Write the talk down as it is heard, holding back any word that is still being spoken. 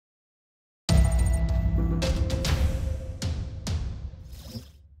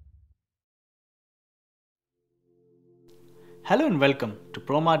Hello and welcome to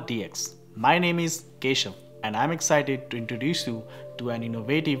ProMart DX. My name is Keshav and I'm excited to introduce you to an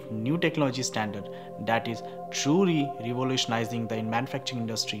innovative new technology standard that is truly revolutionizing the manufacturing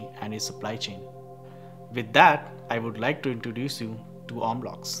industry and its supply chain. With that, I would like to introduce you to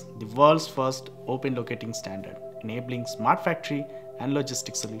omlox, the world's first open locating standard, enabling smart factory and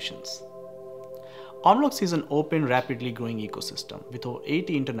logistics solutions. omlox is an open, rapidly growing ecosystem with over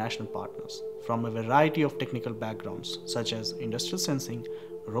 80 international partners from a variety of technical backgrounds such as industrial sensing,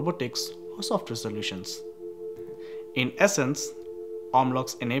 robotics, or software solutions. In essence,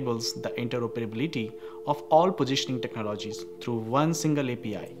 omlox enables the interoperability of all positioning technologies through one single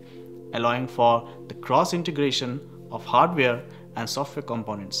API, allowing for the cross-integration of hardware and software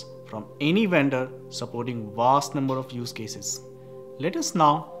components from any vendor, supporting vast number of use cases. Let us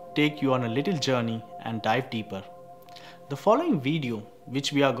now take you on a little journey and dive deeper. The following video,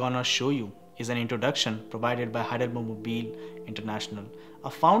 which we are gonna show you, is an introduction provided by Heidelberg International, a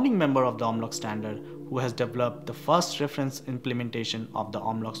founding member of the omlox standard who has developed the first reference implementation of the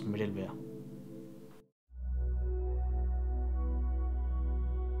omlox middleware.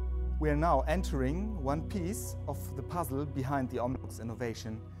 We are now entering one piece of the puzzle behind the omlox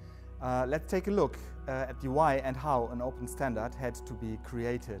innovation. Let's take a look at the why and how an open standard had to be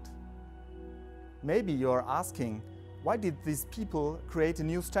created. Maybe you're asking, why did these people create a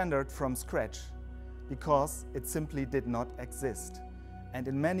new standard from scratch? Because it simply did not exist. And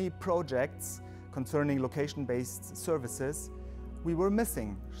in many projects concerning location-based services, we were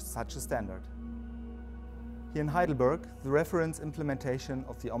missing such a standard. Here in Heidelberg, the reference implementation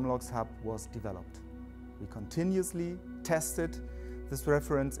of the omlox hub was developed. We continuously tested this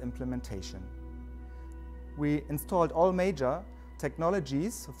reference implementation. We installed all major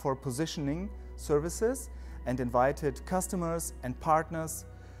technologies for positioning services and invited customers and partners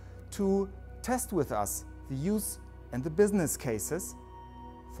to test with us the use and the business cases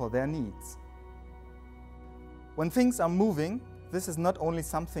for their needs. When things are moving, this is not only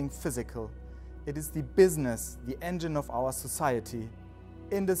something physical, it is the business, the engine of our society.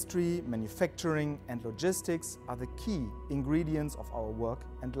 Industry, manufacturing and logistics are the key ingredients of our work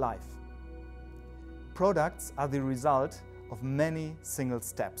and life. Products are the result of many single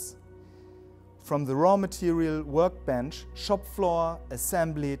steps. From the raw material workbench, shop floor,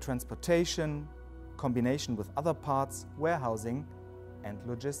 assembly, transportation, combination with other parts, warehousing and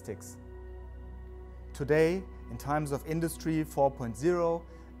logistics. Today, in times of Industry 4.0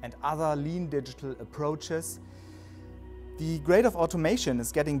 and other lean digital approaches, the grade of automation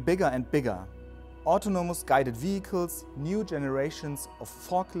is getting bigger and bigger. Autonomous guided vehicles, new generations of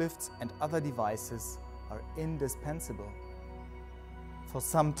forklifts and other devices are indispensable. For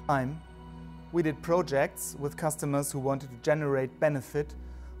some time, we did projects with customers who wanted to generate benefit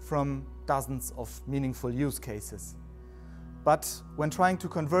from dozens of meaningful use cases. But when trying to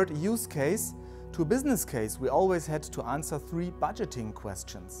convert a use case to a business case, we always had to answer three budgeting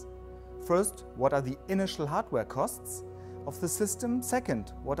questions. First, what are the initial hardware costs of the system?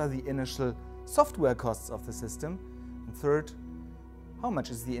 Second, what are the initial software costs of the system? And third, how much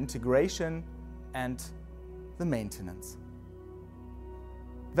is the integration and the maintenance?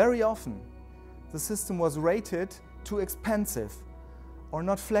 Very often, the system was rated too expensive or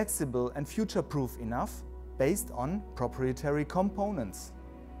not flexible and future-proof enough based on proprietary components.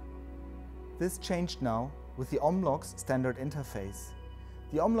 This changed now with the omlox standard interface.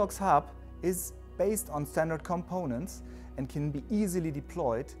 The omlox hub is based on standard components and can be easily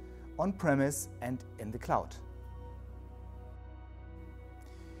deployed on-premise and in the cloud.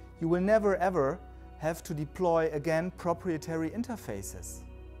 You will never ever have to deploy again proprietary interfaces.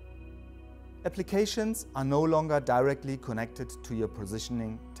 Applications are no longer directly connected to your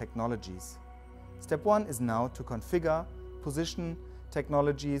positioning technologies. Step one is now to configure position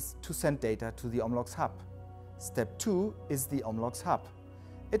technologies to send data to the omlox hub. Step two is the omlox hub.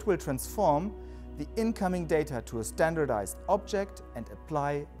 It will transform the incoming data to a standardized object and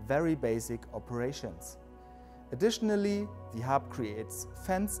apply very basic operations. Additionally, the hub creates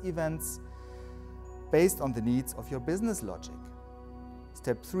fence events based on the needs of your business logic.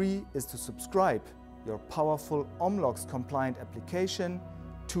 Step 3 is to subscribe your powerful omlox compliant application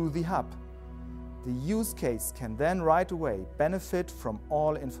to the hub. The use case can then right away benefit from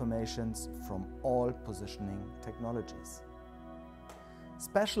all informations from all positioning technologies.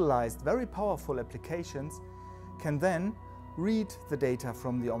 Specialized, very powerful applications can then read the data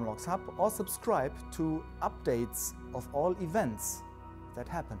from the omlox hub or subscribe to updates of all events that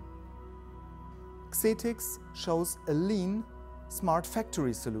happen. Xetix shows a lean, smart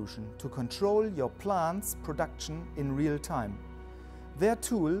factory solution to control your plant's production in real time. Their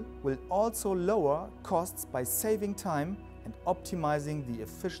tool will also lower costs by saving time and optimizing the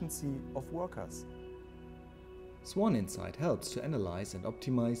efficiency of workers. Swan Insight helps to analyze and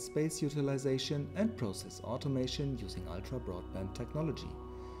optimize space utilization and process automation using ultra-broadband technology.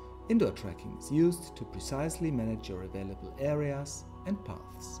 Indoor tracking is used to precisely manage your available areas and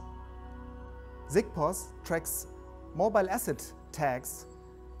paths. SIGPOS tracks mobile asset tags,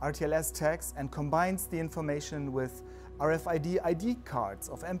 RTLS tags, and combines the information with RFID ID cards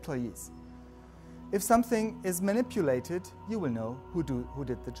of employees. If something is manipulated, you will know who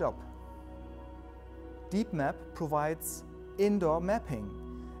did the job. DeepMap provides indoor mapping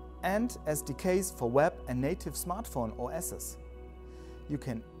and SDKs for web and native smartphone OSs. You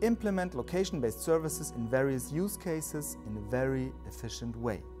can implement location-based services in various use cases in a very efficient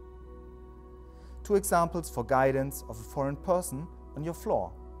way. 2 examples for guidance of a foreign person on your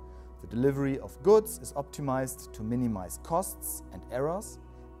floor. The delivery of goods is optimized to minimize costs and errors,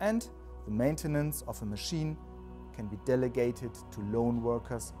 and the maintenance of a machine can be delegated to lone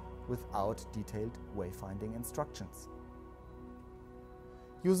workers without detailed wayfinding instructions.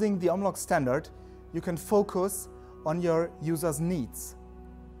 Using the omlox standard, you can focus on your users' needs.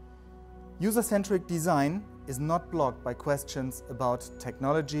 User-centric design is not blocked by questions about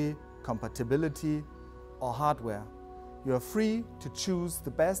technology, compatibility, or hardware. You are free to choose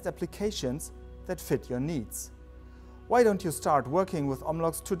the best applications that fit your needs. Why don't you start working with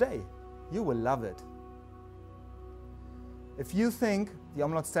omlox today? You will love it. If you think the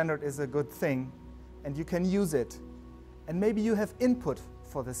omlox standard is a good thing and you can use it, and maybe you have input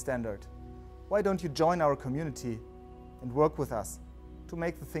for the standard, why don't you join our community and work with us to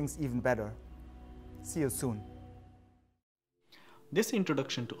make the things even better? See you soon. This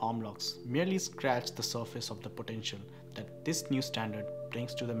introduction to omlox merely scratched the surface of the potential that this new standard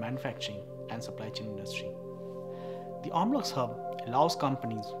brings to the manufacturing and supply chain industry. The omlox hub allows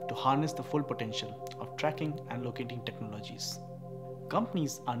companies to harness the full potential of tracking and locating technologies.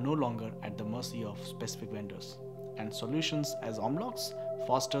 Companies are no longer at the mercy of specific vendors, and solutions as omlox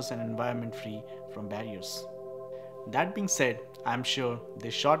fosters an environment free from barriers. That being said, I am sure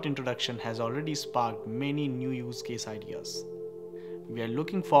this short introduction has already sparked many new use case ideas. We are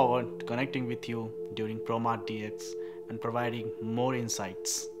looking forward to connecting with you during ProMart DX and providing more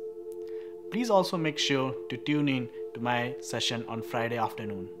insights. Please also make sure to tune in to my session on Friday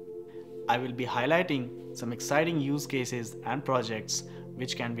afternoon. I will be highlighting some exciting use cases and projects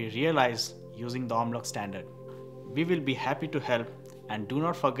which can be realized using the omlox standard. We will be happy to help, and do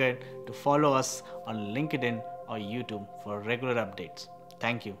not forget to follow us on LinkedIn or YouTube for regular updates.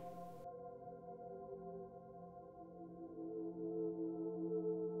 Thank you.